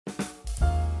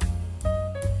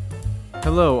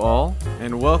Hello all,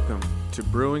 and welcome to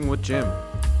Brewing with Jim,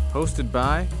 hosted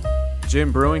by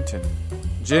Jim Brewington.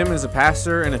 Jim is a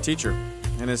pastor and a teacher,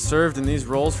 and has served in these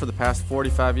roles for the past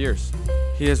 45 years.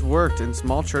 He has worked in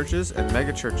small churches and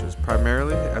mega churches,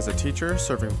 primarily as a teacher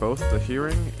serving both the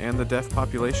hearing and the deaf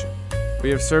population. We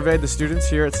have surveyed the students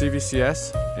here at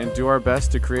CVCS and do our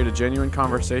best to create a genuine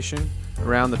conversation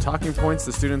around the talking points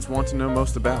the students want to know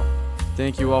most about.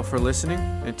 Thank you all for listening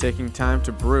and taking time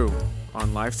to brew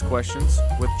on life's questions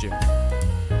with Jim.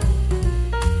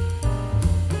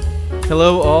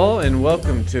 Hello all, and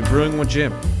welcome to Brewing with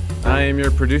Jim. I am your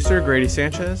producer, Grady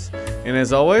Sanchez, and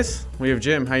as always, we have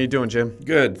Jim. How you doing, Jim?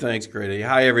 Good, thanks, Grady.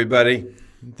 Hi, everybody.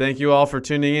 Thank you all for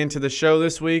tuning in to the show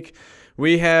this week.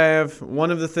 We have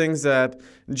one of the things that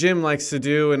Jim likes to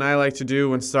do and I like to do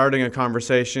when starting a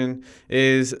conversation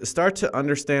is start to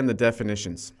understand the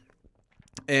definitions.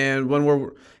 And when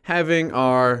we're having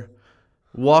our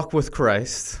walk with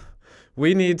Christ,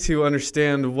 we need to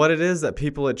understand what it is that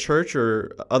people at church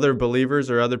or other believers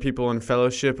or other people in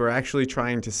fellowship are actually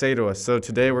trying to say to us. So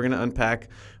today we're going to unpack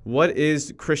what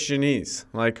is Christianese?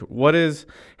 Like,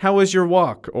 how is your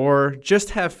walk? Or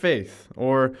just have faith?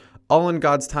 Or all in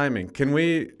God's timing? Can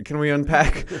we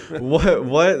unpack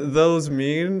what those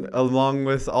mean, along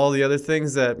with all the other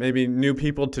things that maybe new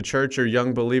people to church or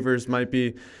young believers might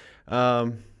be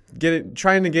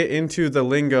trying to get into the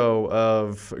lingo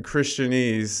of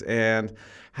Christianese, and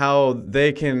how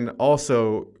they can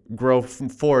also grow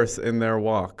forth in their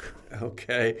walk?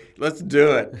 Okay, let's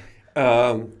do it.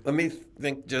 Let me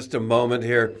think just a moment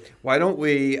here. Why don't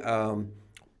we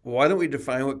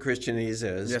define what Christianese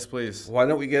is? Yes, please. Why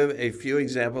don't we give a few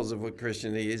examples of what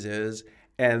Christianese is,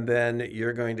 and then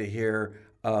you're going to hear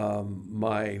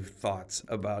my thoughts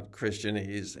about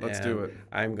Christianese. Let's do it.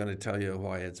 I'm going to tell you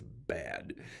why it's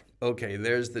bad. Okay,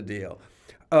 there's the deal.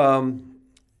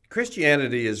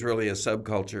 Christianity is really a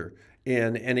subculture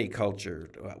in any culture.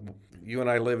 You and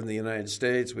I live in the United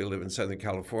States. We live in Southern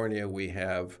California. We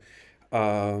have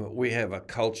a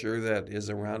culture that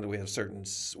is around. We have certain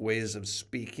ways of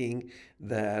speaking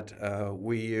that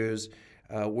we use.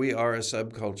 We are a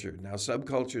subculture. Now,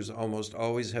 subcultures almost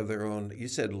always have their own, you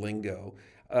said lingo,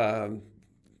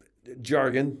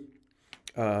 jargon,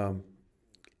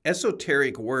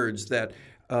 esoteric words that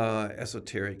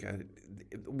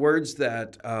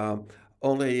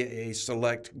only a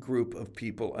select group of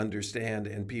people understand,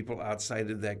 and people outside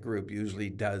of that group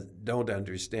usually don't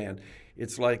understand.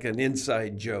 It's like an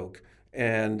inside joke,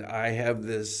 and I have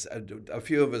this, a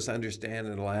few of us understand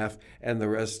and laugh, and the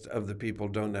rest of the people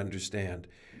don't understand.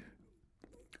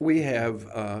 We have,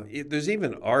 there's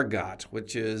even argot,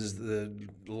 which is the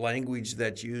language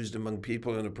that's used among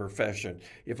people in a profession.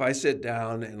 If I sit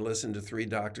down and listen to three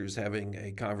doctors having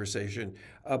a conversation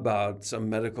about some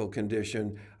medical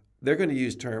condition, they're going to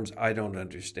use terms I don't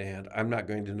understand. I'm not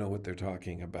going to know what they're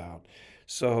talking about.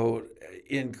 So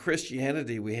in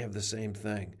Christianity, we have the same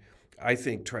thing, I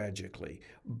think tragically.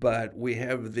 But we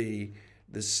have the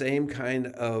same kind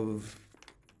of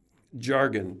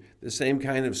jargon, the same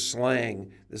kind of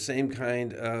slang, the same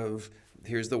kind of,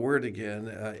 here's the word again,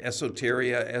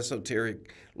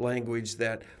 esoteric language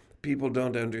that people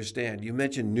don't understand. You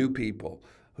mentioned new people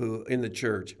who in the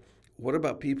church. What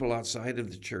about people outside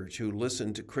of the church who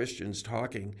listen to Christians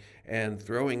talking and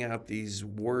throwing out these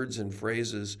words and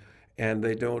phrases, and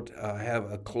they don't have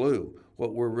a clue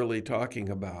what we're really talking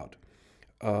about?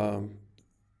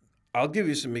 I'll give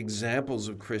you some examples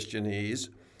of Christianese.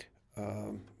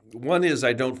 One is,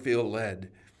 I don't feel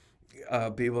led.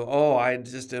 People, I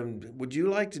just am, would you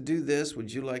like to do this?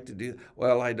 Would you like to do,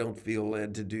 well, I don't feel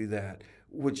led to do that,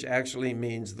 which actually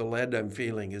means the lead I'm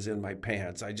feeling is in my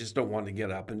pants. I just don't want to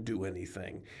get up and do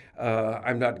anything.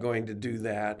 I'm not going to do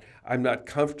that. I'm not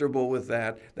comfortable with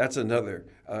that. That's another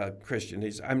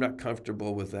Christianese. I'm not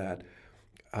comfortable with that.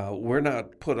 We're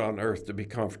not put on earth to be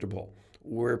comfortable.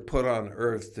 We're put on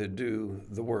earth to do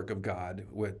the work of God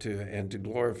and to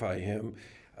glorify Him.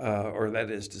 Or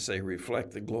that is to say,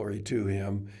 reflect the glory to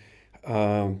Him.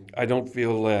 I don't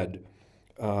feel led.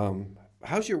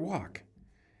 How's your walk?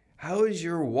 How is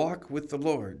your walk with the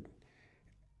Lord?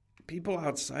 People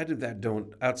outside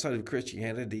of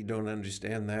Christianity don't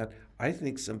understand that. I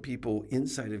think some people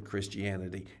inside of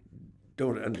Christianity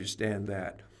don't understand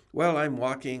that. Well, I'm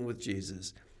walking with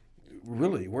Jesus.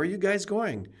 Really? Where are you guys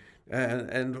going?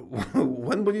 And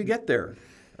when will you get there?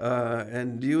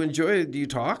 And do you enjoy it? Do you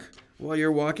talk while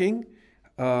you're walking?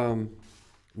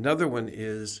 Another one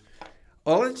is,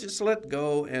 let's just let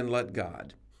go and let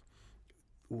God.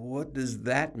 What does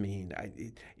that mean?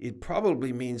 It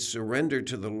probably means surrender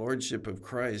to the lordship of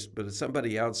Christ, but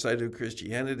somebody outside of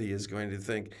Christianity is going to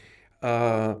think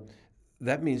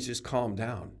that means just calm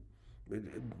down.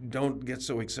 Don't get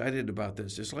so excited about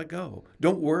this. Just let go.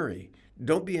 Don't worry.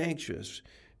 Don't be anxious.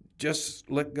 Just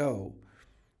let go.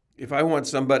 If I want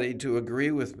somebody to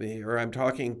agree with me, or I'm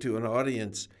talking to an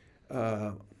audience,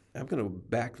 I'm going to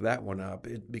back that one up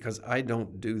because I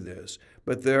don't do this.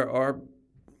 But there are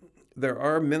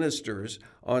ministers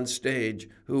on stage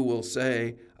who will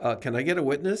say, can I get a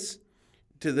witness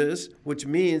to this? Which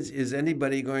means, is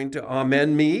anybody going to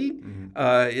amen me?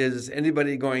 Mm-hmm. Is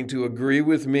anybody going to agree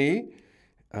with me?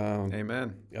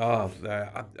 Amen. Oh,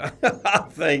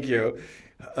 thank you.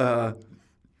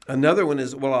 Another one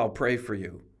is, well, I'll pray for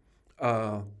you.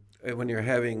 When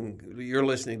you're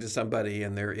listening to somebody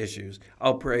and their issues,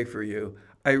 I'll pray for you.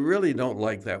 I really don't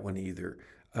like that one either.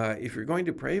 If you're going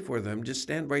to pray for them, just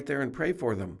stand right there and pray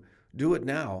for them. Do it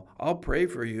now. I'll pray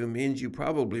for you means you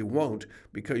probably won't,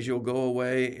 because you'll go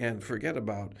away and forget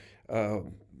about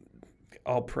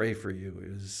I'll pray for you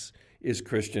is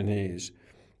Christianese.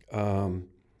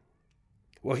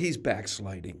 Well, he's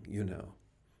backsliding, you know.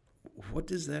 What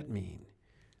does that mean?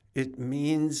 It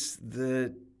means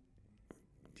that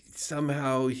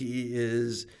somehow he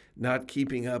is not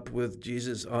keeping up with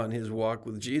Jesus on his walk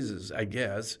with Jesus, I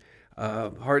guess.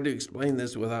 Hard to explain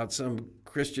this without some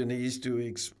Christianese to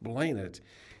explain it.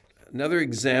 Another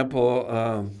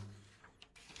example,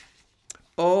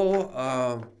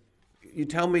 you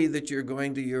tell me that you're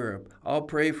going to Europe. I'll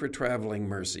pray for traveling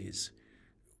mercies.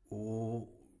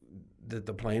 That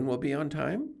the plane will be on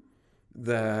time?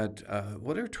 That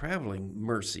what are traveling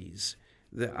mercies?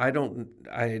 That I don't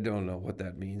know what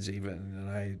that means even,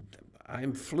 and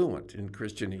I'm fluent in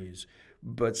Christianese,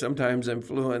 but sometimes I'm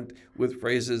fluent with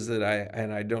phrases that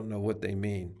I don't know what they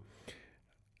mean.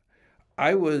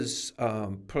 I was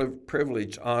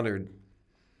privileged, honored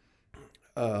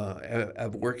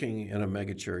of working in a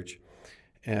megachurch,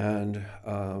 and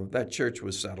that church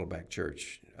was Saddleback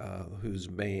Church, whose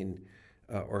main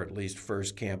or at least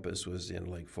first campus was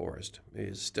in Lake Forest. It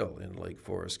is still in Lake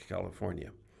Forest,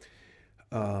 California.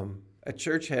 A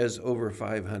church has over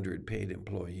 500 paid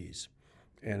employees,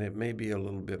 and it may be a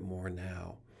little bit more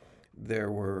now. There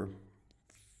were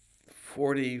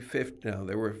 50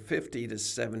 to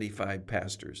 75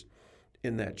 pastors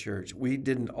in that church. We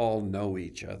didn't all know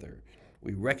each other.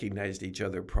 We recognized each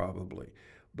other probably.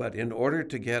 But in order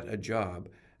to get a job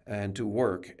and to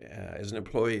work as an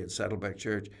employee at Saddleback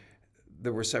Church,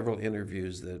 there were several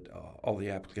interviews that all the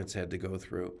applicants had to go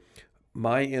through.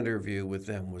 My interview with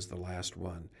them was the last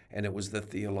one, and it was the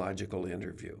theological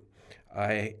interview.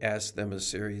 I asked them a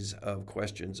series of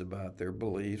questions about their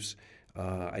beliefs.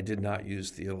 I did not use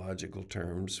theological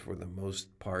terms for the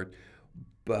most part,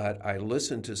 but I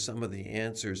listened to some of the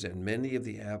answers, and many of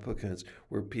the applicants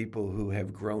were people who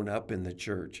have grown up in the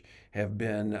church, have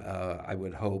been, I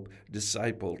would hope,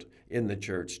 discipled in the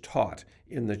church, taught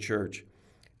in the church.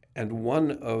 And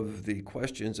one of the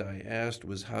questions I asked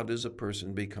was, how does a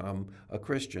person become a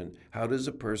Christian? How does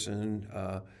a person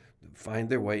find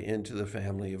their way into the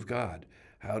family of God?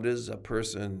 How does a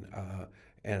person,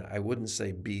 and I wouldn't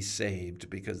say be saved,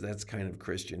 because that's kind of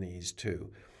Christianese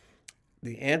too.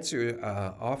 The answer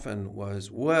often was,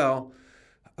 well,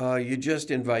 you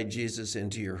just invite Jesus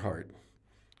into your heart.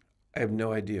 I have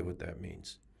no idea what that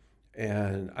means.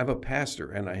 And I'm a pastor,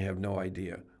 and I have no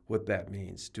idea what that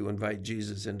means, to invite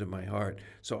Jesus into my heart.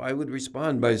 So I would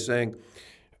respond by saying,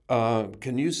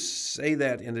 can you say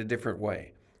that in a different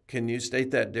way? Can you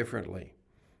state that differently?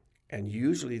 And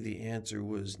usually the answer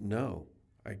was, no,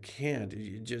 I can't.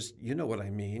 You know what I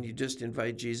mean. You just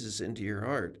invite Jesus into your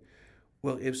heart.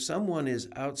 Well, if someone is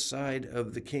outside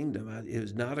of the kingdom,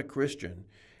 is not a Christian,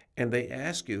 and they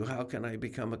ask you, how can I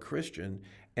become a Christian?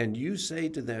 And you say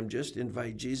to them, just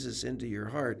invite Jesus into your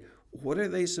heart. What are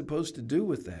they supposed to do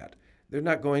with that? They're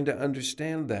not going to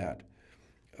understand that.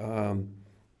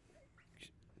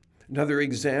 Another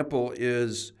example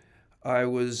is I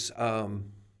was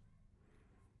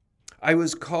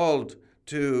called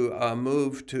to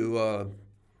move to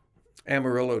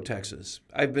Amarillo, Texas.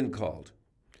 I've been called.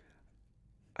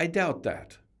 I doubt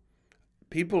that.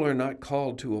 People are not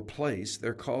called to a place.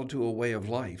 They're called to a way of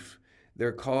life.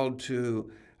 They're called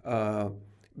to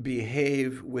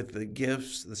behave with the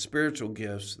gifts, the spiritual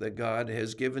gifts that God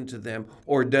has given to them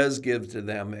or does give to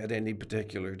them at any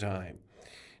particular time.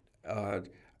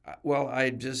 Well, I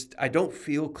don't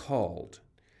feel called.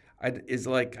 It's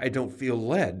like I don't feel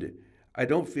led. I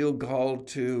don't feel called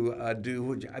to do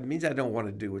what it means. I don't want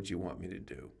to do what you want me to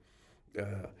do.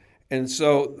 And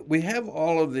so we have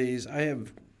all of these. I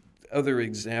have other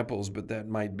examples, but that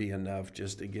might be enough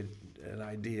just to get an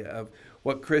idea of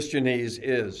what Christianese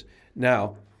is.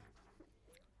 Now,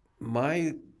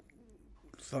 my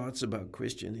thoughts about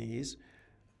Christianese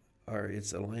are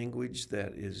it's a language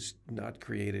that is not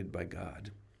created by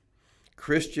God.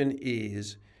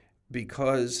 Christianese,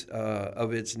 because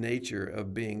of its nature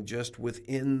of being just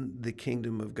within the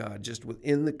kingdom of God, just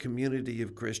within the community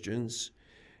of Christians,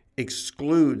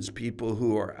 excludes people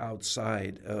who are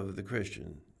outside of the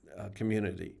Christian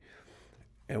community.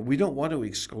 And we don't want to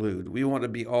exclude. We want to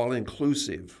be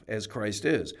all-inclusive, as Christ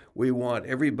is. We want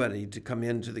everybody to come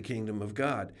into the kingdom of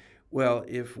God. Well,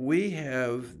 if we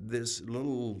have this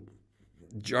little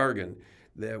jargon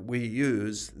that we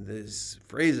use, these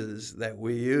phrases that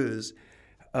we use,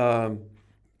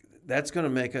 that's going to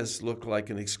make us look like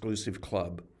an exclusive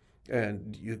club.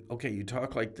 And you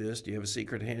talk like this. Do you have a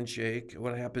secret handshake?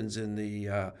 What happens in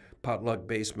the potluck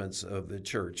basements of the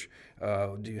church?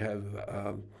 Do you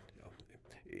have...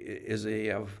 Is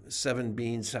a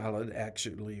 7-bean salad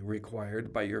actually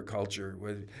required by your culture?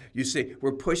 You say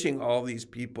we're pushing all these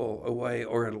people away,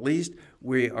 or at least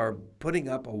we are putting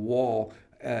up a wall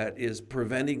that is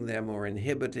preventing them or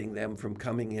inhibiting them from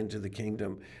coming into the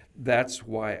kingdom. That's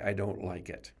why I don't like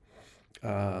it.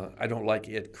 I don't like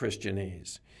it,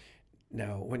 Christianese.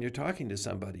 Now, when you're talking to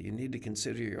somebody, you need to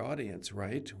consider your audience,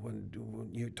 right? When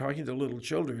you're talking to little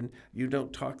children, you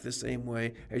don't talk the same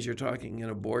way as you're talking in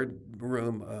a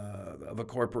boardroom of a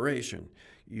corporation.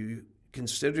 You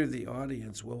consider the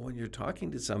audience. Well, when you're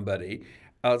talking to somebody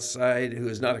outside who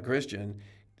is not a Christian,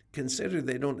 consider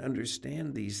they don't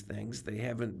understand these things. They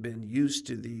haven't been used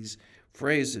to these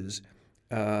phrases,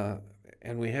 and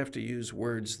we have to use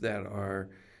words that are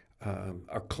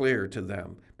clear to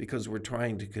them, because we're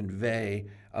trying to convey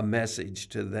a message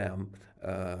to them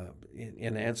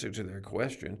in answer to their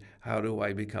question, how do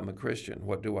I become a Christian?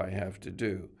 What do I have to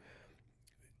do?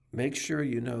 Make sure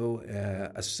you know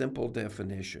a simple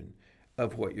definition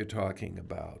of what you're talking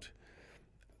about.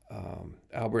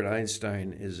 Albert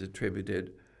Einstein is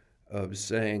attributed of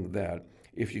saying that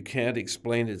if you can't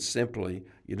explain it simply,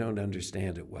 you don't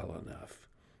understand it well enough.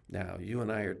 Now, you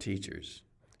and I are teachers,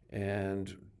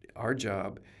 and our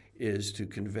job is to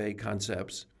convey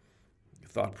concepts,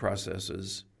 thought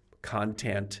processes,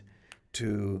 content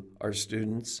to our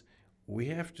students. We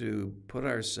have to put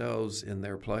ourselves in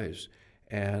their place.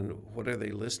 And what are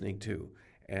they listening to?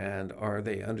 And are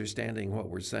they understanding what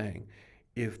we're saying?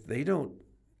 If they don't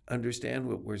understand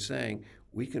what we're saying,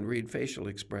 we can read facial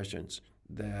expressions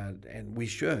and we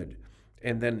should,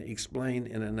 and then explain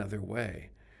in another way,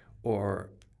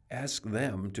 or ask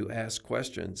them to ask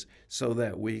questions so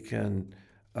that we can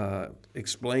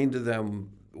explain to them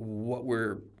what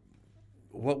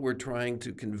we're trying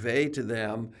to convey to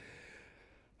them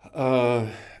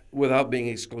without being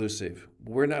exclusive.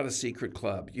 We're not a secret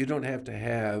club. You don't have to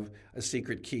have a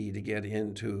secret key to get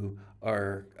into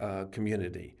our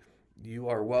community. You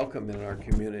are welcome in our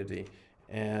community.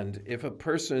 And if a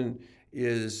person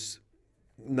is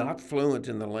not fluent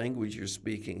in the language you're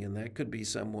speaking, and that could be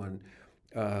someone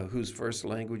whose first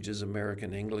language is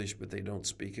American English, but they don't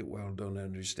speak it well, don't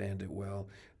understand it well,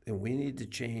 and we need to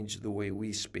change the way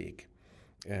we speak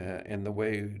and the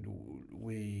way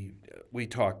we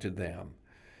talk to them.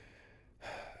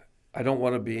 I don't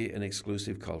want to be an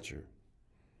exclusive culture.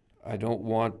 I don't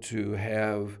want to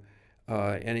have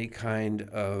any kind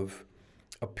of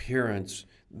appearance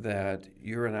that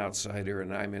you're an outsider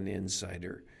and I'm an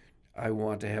insider. I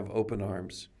want to have open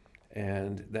arms.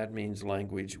 And that means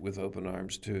language with open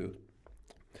arms, too.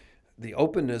 The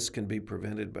openness can be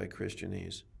prevented by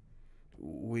Christianese.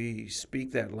 We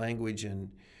speak that language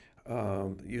and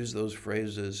use those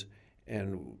phrases,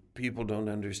 and people don't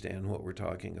understand what we're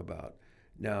talking about.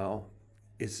 Now,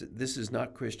 this is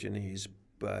not Christianese,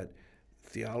 but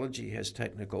theology has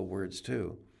technical words,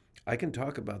 too. I can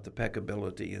talk about the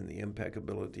peccability and the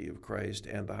impeccability of Christ,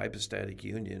 and the hypostatic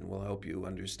union will help you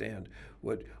understand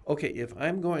if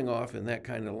I'm going off in that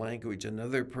kind of language,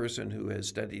 another person who has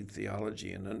studied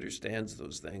theology and understands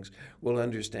those things will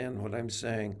understand what I'm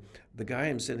saying. The guy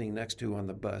I'm sitting next to on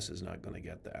the bus is not going to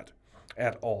get that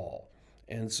at all.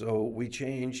 And so we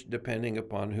change depending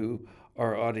upon who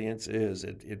our audience is.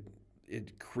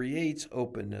 It creates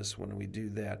openness when we do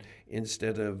that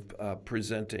instead of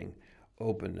presenting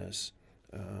openness.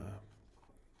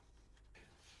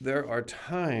 There are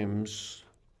times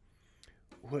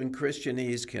when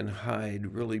Christianese can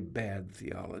hide really bad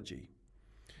theology.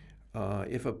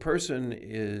 If a person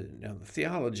is, now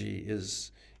theology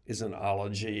is an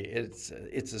ology, it's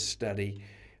a study,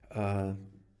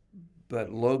 but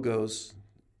logos,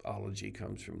 ology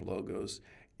comes from logos,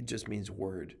 it just means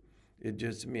word.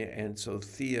 And so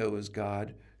theo is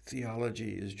God,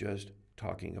 theology is just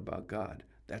talking about God.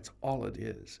 That's all it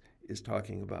is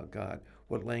talking about God.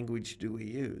 What language do we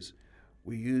use?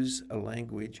 We use a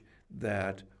language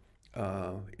that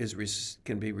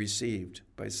can be received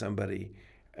by somebody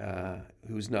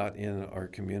who's not in our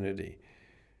community.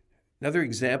 Another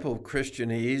example of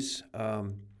Christianese,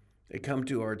 they come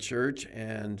to our church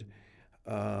and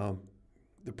the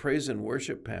praise and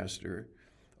worship pastor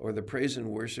or the praise and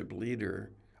worship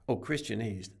leader,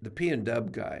 Christianese, the P and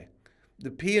dub guy. The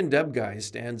P and dub guy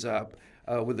stands up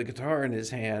with a guitar in his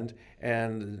hand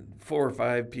and 4 or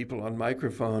 5 people on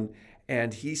microphone,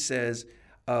 and he says,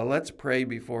 let's pray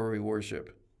before we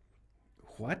worship.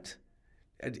 What?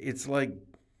 It's like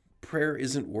prayer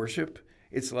isn't worship.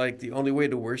 It's like the only way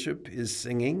to worship is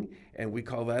singing, and we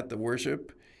call that the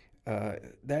worship.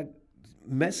 That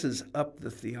messes up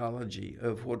the theology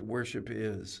of what worship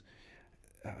is.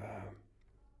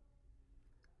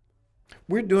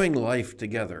 We're doing life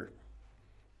together.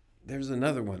 There's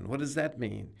another one. What does that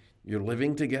mean? You're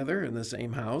living together in the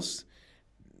same house?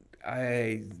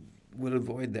 I would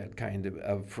avoid that kind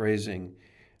of phrasing.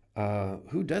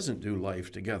 Who doesn't do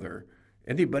life together?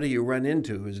 Anybody you run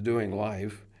into is doing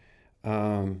life.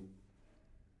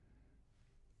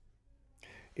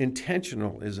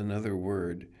 Intentional is another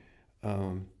word.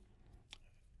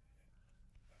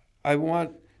 I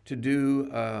want to do,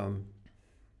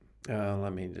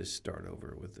 let me just start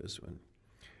over with this one.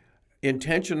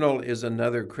 Intentional is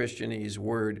another Christianese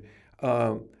word.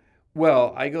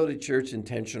 Well, I go to church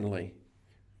intentionally.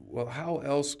 Well, how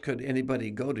else could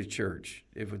anybody go to church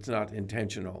if it's not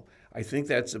intentional? I think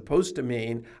that's supposed to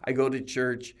mean I go to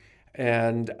church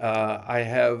and I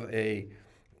have a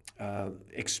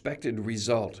expected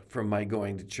result from my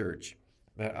going to church.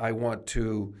 I want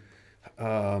to,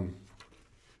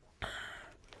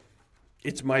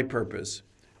 it's my purpose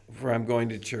for I'm going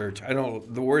to church.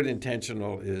 The word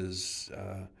intentional is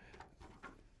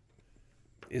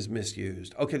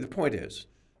misused. Okay, the point is,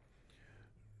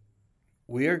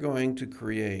 we are going to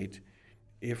create,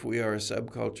 if we are a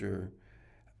subculture,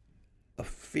 a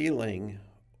feeling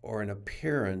or an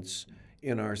appearance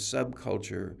in our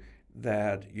subculture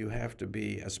that you have to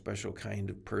be a special kind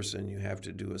of person, you have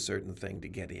to do a certain thing to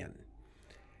get in.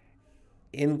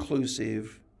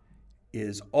 Inclusive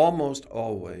is almost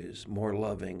always more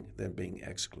loving than being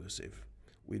exclusive.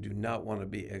 We do not want to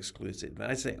be exclusive.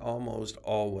 And I say almost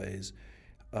always.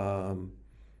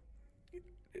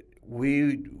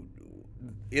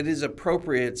 It is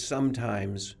appropriate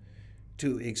sometimes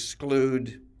to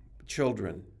exclude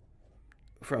children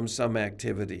from some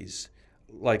activities,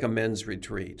 like a men's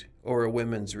retreat or a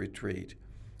women's retreat.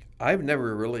 I've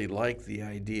never really liked the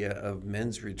idea of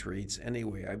men's retreats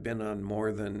anyway. I've been on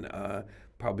more than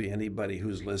probably anybody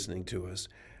who's listening to us.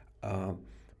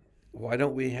 Why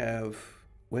don't we have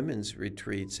women's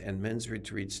retreats and men's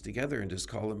retreats together and just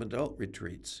call them adult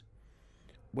retreats?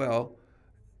 Well,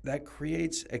 that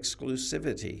creates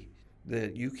exclusivity,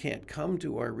 that you can't come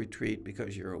to our retreat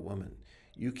because you're a woman.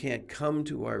 You can't come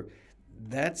to our...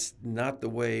 That's not the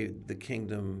way the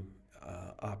kingdom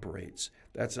operates.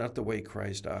 That's not the way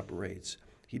Christ operates.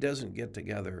 He doesn't get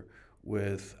together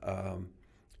with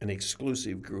an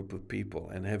exclusive group of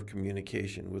people and have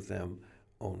communication with them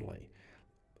only.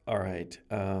 All right,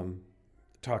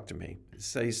 talk to me.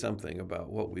 Say something about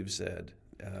what we've said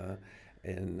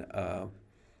and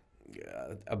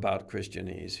about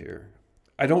Christianese here.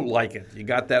 I don't like it. You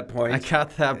got that point? I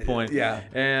got that point. Yeah.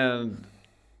 And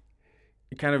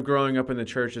kind of growing up in the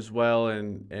church as well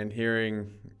and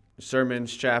hearing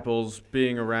sermons, chapels,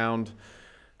 being around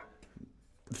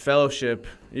fellowship,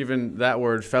 even that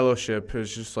word fellowship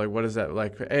is just like, what is that?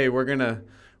 Like, hey, we're gonna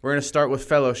start with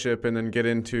fellowship and then get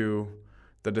into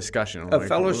the discussion. Like,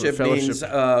 fellowship means...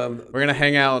 we're going to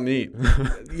hang out and eat.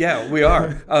 Yeah, we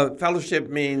are. Fellowship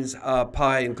means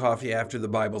pie and coffee after the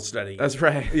Bible study. That's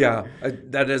right. Yeah,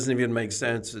 that doesn't even make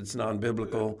sense. It's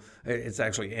non-biblical. It's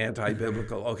actually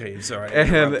anti-biblical. Okay, sorry.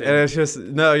 And it's just,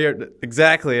 no,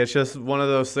 exactly. It's just one of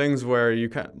those things where you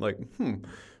kind of like,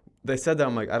 they said that.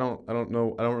 I'm like, I don't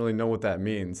know. I don't really know what that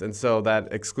means. And so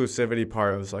that exclusivity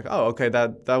part, I was like, oh, okay,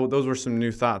 those were some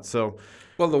new thoughts. So,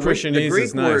 well, the Christianese Greek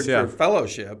is nice, word for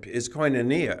fellowship is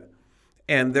koinonia.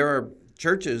 And there are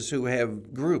churches who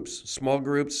have groups, small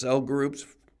groups, cell groups.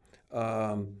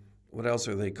 What else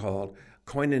are they called?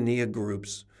 Koinonia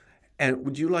groups. And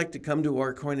would you like to come to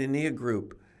our koinonia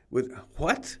group? With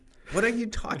what? What are you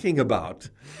talking about?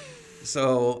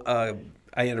 So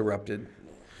I interrupted.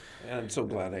 And I'm so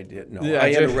glad I did. No,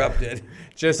 I interrupted.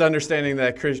 Just understanding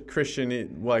that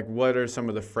Christian, like, what are some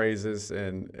of the phrases,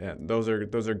 and those are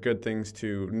good things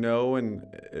to know, and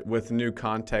with new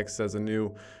context as a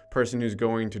new person who's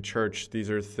going to church, these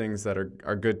are things that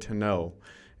are good to know.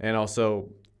 And also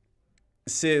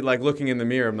see, like looking in the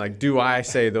mirror, I'm like, do I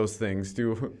say those things?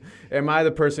 Am I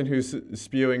the person who's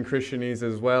spewing Christianese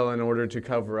as well in order to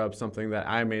cover up something that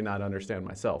I may not understand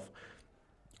myself?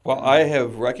 Well, I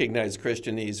have recognized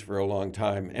Christianese for a long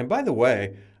time. And by the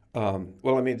way,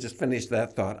 let me just finish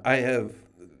that thought. I have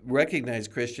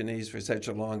recognized Christianese for such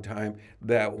a long time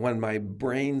that when my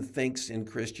brain thinks in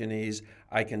Christianese,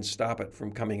 I can stop it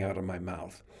from coming out of my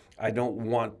mouth. I don't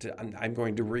want to, I'm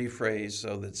going to rephrase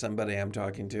so that somebody I'm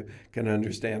talking to can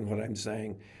understand what I'm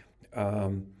saying.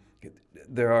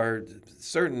 There are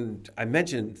certain, I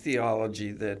mentioned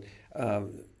theology that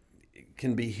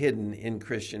can be hidden in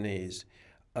Christianese.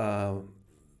 For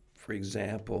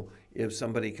example, if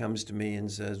somebody comes to me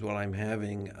and says, well, I'm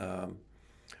having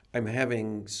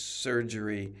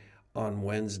surgery on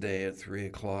Wednesday at 3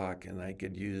 o'clock and I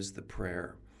could use the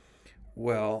prayer.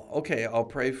 Well, okay, I'll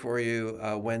pray for you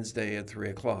Wednesday at 3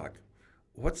 o'clock.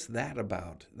 What's that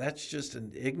about? That's just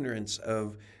an ignorance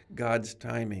of God's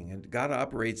timing. And God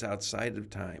operates outside of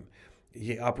time.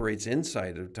 He operates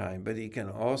inside of time, but he can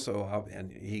also,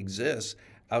 and he exists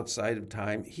outside of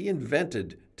time. He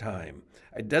invented time.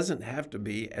 It doesn't have to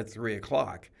be at 3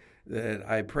 o'clock that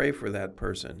I pray for that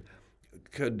person.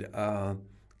 Could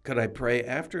I pray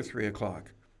after 3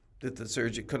 o'clock?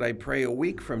 Could I pray a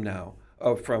week from now?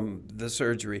 From the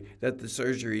surgery, that the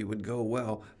surgery would go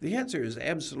well? The answer is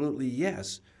absolutely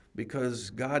yes, because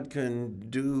God can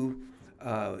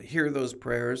hear those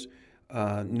prayers,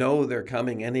 know they're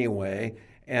coming anyway,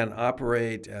 and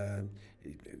operate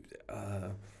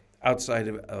outside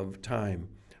of time.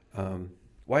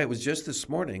 Why, it was just this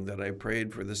morning that I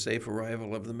prayed for the safe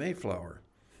arrival of the Mayflower.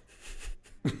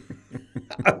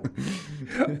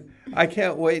 I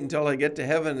can't wait until I get to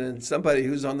heaven and somebody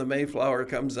who's on the Mayflower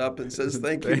comes up and says,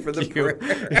 thank you for the prayer.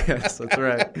 Yes, that's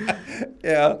right.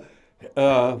 Yeah.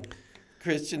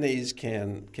 Christianese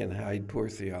can hide poor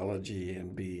theology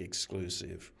and be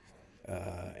exclusive,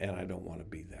 and I don't want to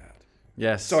be that.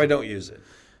 Yes. So I don't use it.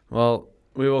 Well,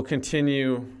 we will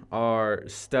continue our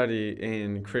study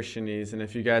in Christianese, and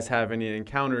if you guys have any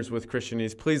encounters with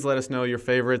Christianese, please let us know your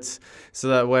favorites, so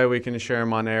that way we can share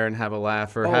them on air and have a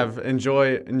laugh or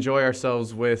enjoy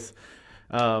ourselves with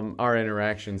our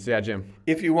interactions. Yeah, Jim.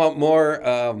 If you want more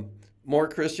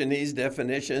Christianese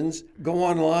definitions, go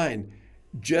online.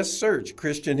 Just search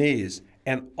Christianese,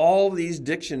 and all these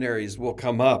dictionaries will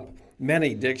come up.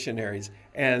 Many dictionaries,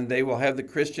 and they will have the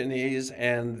Christianese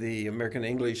and the American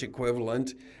English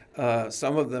equivalent.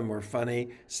 Some of them are funny,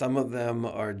 some of them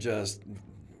are just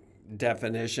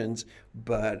definitions,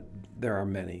 but there are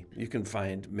many. You can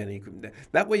find many.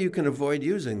 That way you can avoid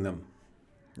using them.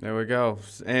 There we go.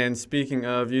 And speaking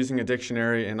of using a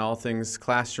dictionary and all things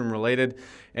classroom related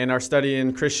in our study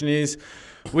in Christianese,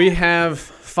 we have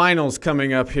finals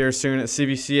coming up here soon at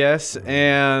CVCS,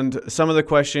 and some of the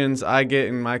questions I get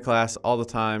in my class all the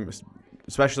time,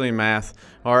 especially in math,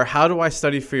 are how do I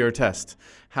study for your test?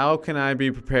 How can I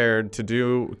be prepared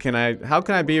to how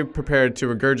can I be prepared to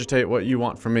regurgitate what you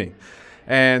want from me?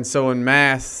 And so in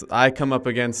math, I come up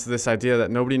against this idea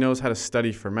that nobody knows how to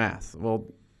study for math. Well,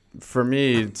 for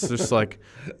me, it's just like,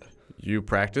 you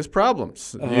practice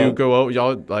problems. You go out,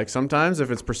 y'all, like sometimes if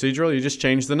it's procedural, you just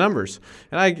change the numbers.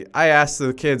 And I ask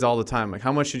the kids all the time, like,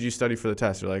 how much did you study for the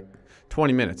test? They're like,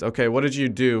 20 minutes. Okay, what did you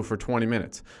do for 20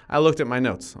 minutes? I looked at my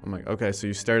notes. I'm like, okay, so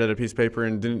you stared at a piece of paper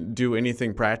and didn't do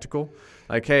anything practical?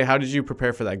 Like, hey, how did you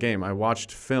prepare for that game? I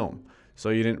watched film. So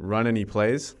you didn't run any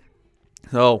plays?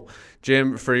 So,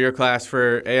 Jim, for your class,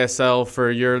 for ASL,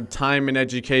 for your time in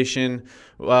education,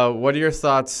 what are your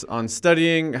thoughts on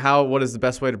studying? What is the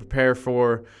best way to prepare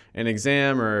for an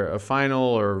exam or a final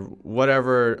or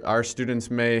whatever our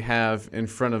students may have in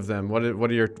front of them?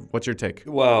 What's your take?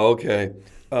 Well, okay.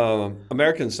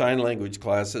 American Sign Language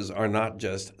classes are not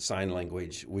just sign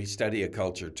language. We study a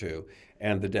culture too,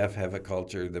 and the deaf have a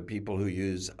culture. The people who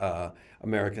use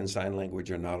American Sign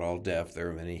Language are not all deaf. There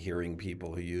are many hearing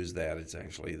people who use that. It's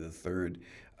actually the third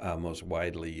most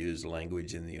widely used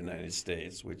language in the United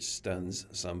States, which stuns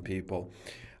some people.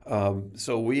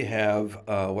 So we have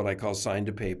what I call sign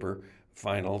to paper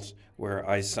finals, where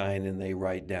I sign and they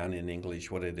write down in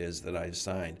English what it is that I've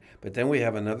signed. But then we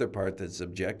have another part that's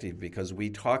objective, because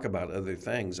we talk about other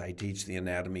things. I teach the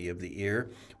anatomy of the ear.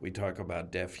 We talk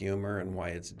about deaf humor and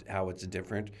how it's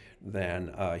different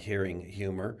than hearing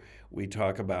humor. We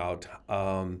talk about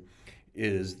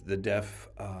is the deaf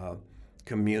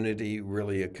community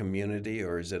really a community,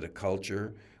 or is it a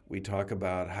culture? We talk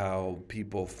about how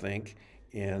people think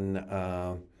in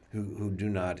who do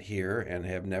not hear and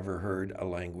have never heard a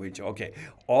language. Okay,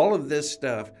 all of this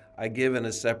stuff I give in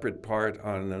a separate part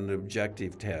on an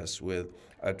objective test with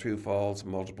true, false,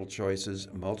 multiple choices,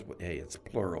 hey, it's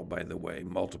plural, by the way,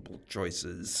 multiple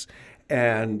choices,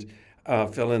 and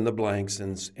fill in the blanks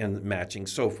and matching,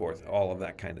 so forth, all of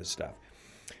that kind of stuff.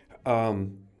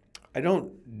 I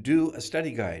don't do a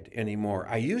study guide anymore.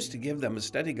 I used to give them a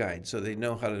study guide so they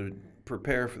know how to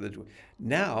prepare for the.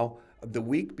 Now, the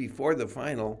week before the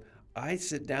final, I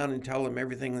sit down and tell them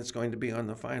everything that's going to be on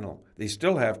the final. They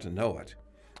still have to know it.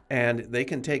 And they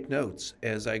can take notes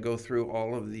as I go through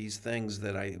all of these things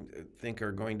that I think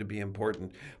are going to be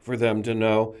important for them to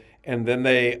know. And then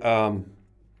they,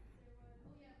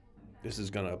 this is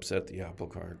going to upset the apple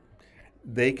cart,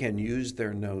 they can use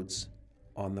their notes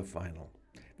on the final.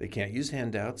 They can't use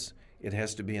handouts. It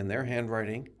has to be in their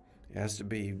handwriting. It has to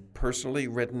be personally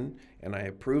written, and I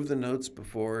approve the notes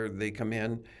before they come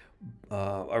in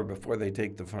or before they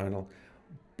take the final,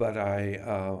 but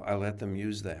I let them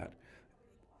use that.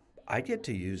 I get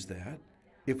to use that.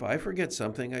 If I forget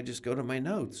something, I just go to my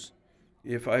notes.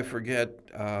 If I forget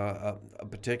a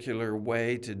particular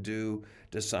way to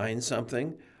sign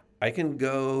something, I can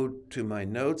go to my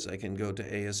notes. I can go to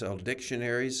ASL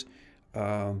dictionaries.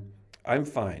 I'm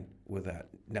fine with that.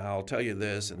 Now, I'll tell you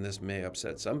this, and this may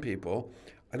upset some people.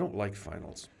 I don't like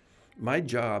finals. My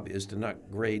job is to not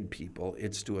grade people.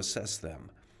 It's to assess them,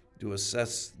 to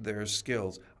assess their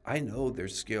skills. I know their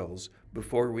skills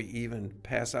before we even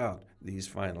pass out these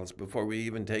finals, before we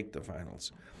even take the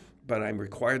finals. But I'm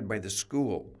required by the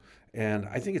school, and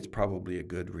I think it's probably a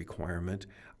good requirement.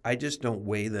 I just don't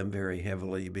weigh them very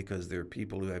heavily because there are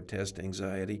people who have test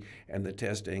anxiety, and the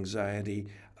test anxiety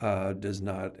does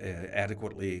not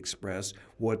adequately express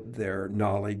what their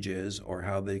knowledge is or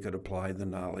how they could apply the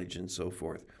knowledge and so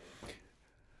forth.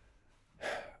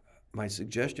 My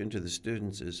suggestion to the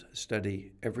students is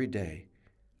study every day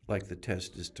like the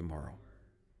test is tomorrow.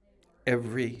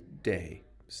 Every day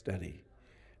study.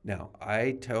 Now,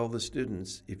 I tell the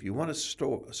students, if you want to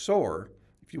soar,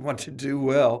 if you want to do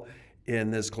well in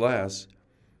this class,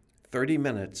 30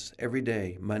 minutes every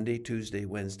day, Monday, Tuesday,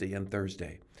 Wednesday, and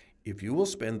Thursday. If you will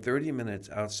spend 30 minutes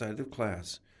outside of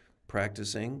class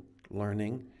practicing,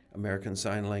 learning American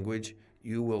Sign Language,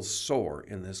 you will soar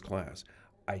in this class.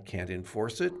 I can't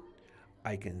enforce it.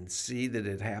 I can see that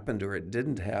it happened or it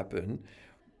didn't happen,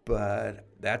 but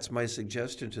that's my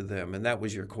suggestion to them. And that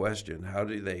was your question. How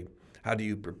do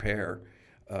you prepare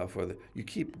you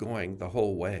keep going the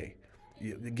whole way.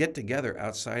 You get together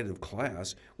outside of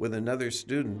class with another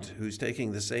student who's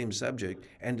taking the same subject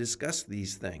and discuss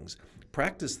these things.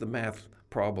 Practice the math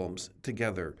problems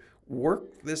together.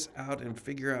 Work this out and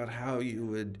figure out how you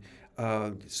would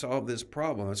solve this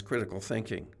problem. It's critical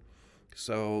thinking.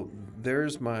 So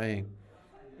there's my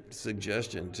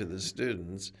suggestion to the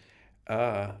students.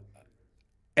 And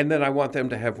then I want them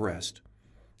to have rest.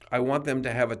 I want them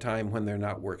to have a time when they're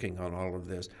not working on all of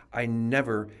this. I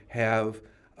never have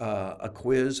a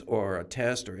quiz or a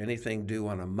test or anything due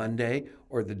on a Monday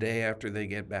or the day after they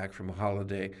get back from a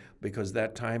holiday, because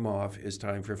that time off is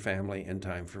time for family and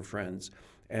time for friends.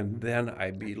 And then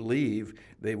I believe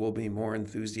they will be more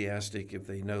enthusiastic if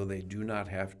they know they do not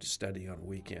have to study on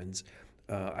weekends.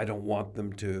 I don't want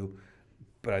them to,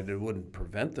 but I wouldn't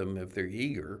prevent them if they're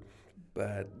eager.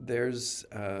 But there's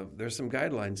some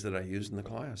guidelines that I use in the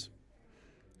class.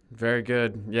 Very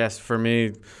good. Yes, for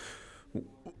me,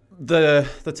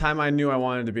 the time I knew I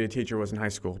wanted to be a teacher was in high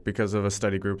school because of a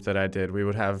study group that I did. We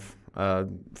would have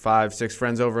 5, 6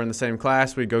 friends over in the same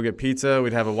class. We'd go get pizza.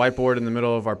 We'd have a whiteboard in the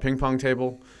middle of our ping pong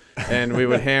table, and we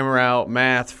would hammer out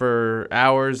math for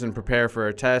hours and prepare for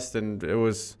a test. And it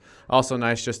was also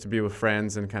nice just to be with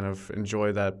friends and kind of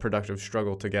enjoy that productive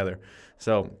struggle together.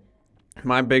 So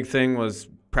my big thing was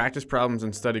practice problems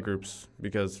in study groups,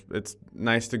 because it's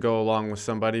nice to go along with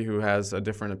somebody who has a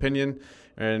different opinion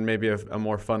and maybe a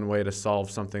more fun way to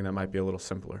solve something that might be a little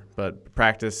simpler. But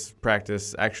practice,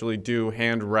 actually do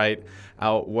handwrite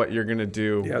out what you're going to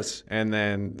do. Yes. And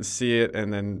then see it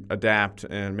and then adapt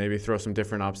and maybe throw some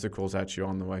different obstacles at you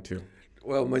on the way too.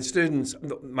 Well, my students,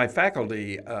 my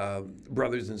faculty,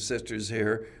 brothers and sisters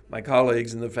here, my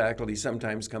colleagues in the faculty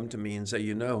sometimes come to me and say,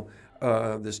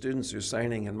 the students are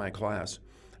signing in my class.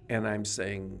 And I'm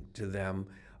saying to them,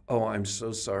 oh, I'm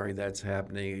so sorry that's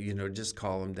happening. Just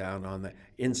call them down on the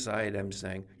inside. I'm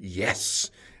saying,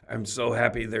 yes, I'm so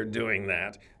happy they're doing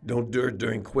that. Don't do it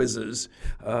during quizzes.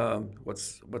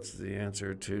 What's the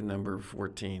answer to number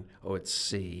 14? Oh, it's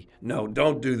C. No,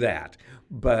 don't do that.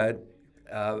 But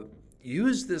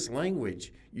use this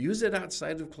language. Use it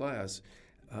outside of class.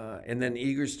 And then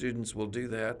eager students will do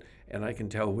that, and I can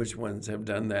tell which ones have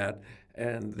done that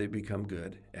and they become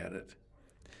good at it.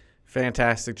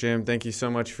 Fantastic, Jim. Thank you so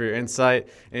much for your insight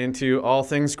into all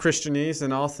things Christianese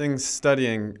and all things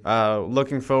studying.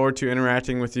 Looking forward to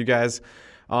interacting with you guys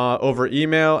over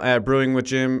email at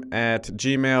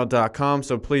brewingwithjim@gmail.com.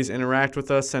 So please interact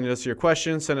with us. Send us your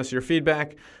questions. Send us your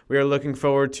feedback. We are looking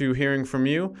forward to hearing from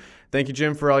you. Thank you,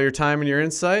 Jim, for all your time and your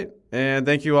insight. And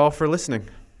thank you all for listening.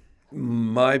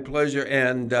 My pleasure,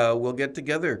 and we'll get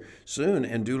together soon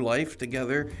and do life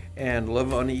together and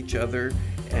love on each other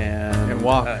and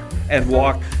walk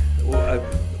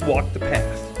walk the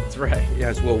path. That's right.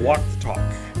 Yes, we'll walk the talk.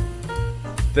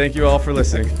 Thank you all for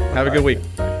listening. Have a good week.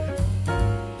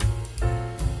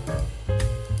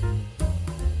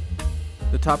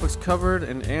 The topics covered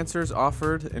and answers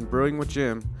offered in Brewing with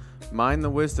Jim mine the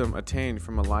wisdom attained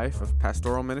from a life of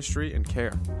pastoral ministry and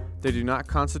care. They do not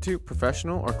constitute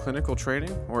professional or clinical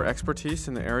training or expertise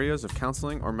in the areas of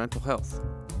counseling or mental health.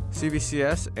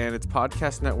 CVCS and its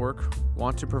podcast network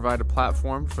want to provide a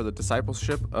platform for the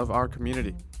discipleship of our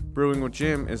community. Brewing with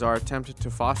Jim is our attempt to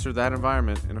foster that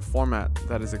environment in a format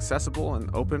that is accessible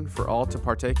and open for all to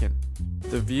partake in.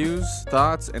 The views,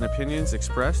 thoughts, and opinions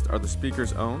expressed are the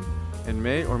speaker's own and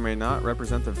may or may not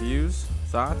represent the views,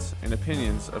 thoughts, and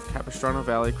opinions of Capistrano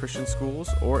Valley Christian Schools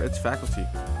or its faculty.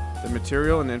 The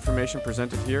material and information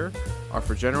presented here are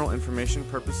for general information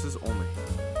purposes only.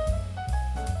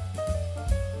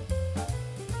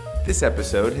 This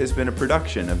episode has been a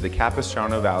production of the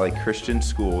Capistrano Valley Christian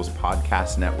Schools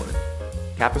Podcast Network.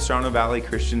 Capistrano Valley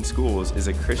Christian Schools is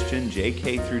a Christian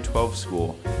JK-12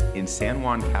 school in San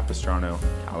Juan Capistrano,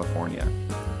 California.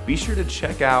 Be sure to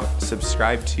check out,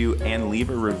 subscribe to, and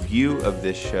leave a review of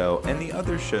this show and the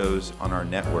other shows on our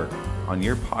network on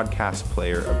your podcast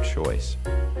player of choice.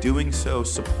 Doing so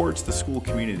supports the school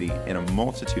community in a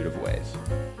multitude of ways.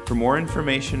 For more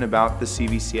information about the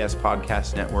CVCS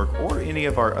Podcast Network or any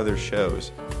of our other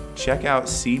shows, check out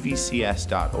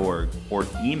cvcs.org or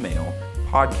email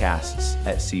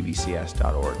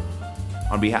podcasts@cvcs.org.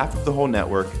 On behalf of the whole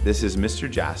network, this is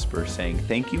Mr. Jasper saying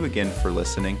thank you again for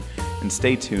listening and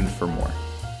stay tuned for more.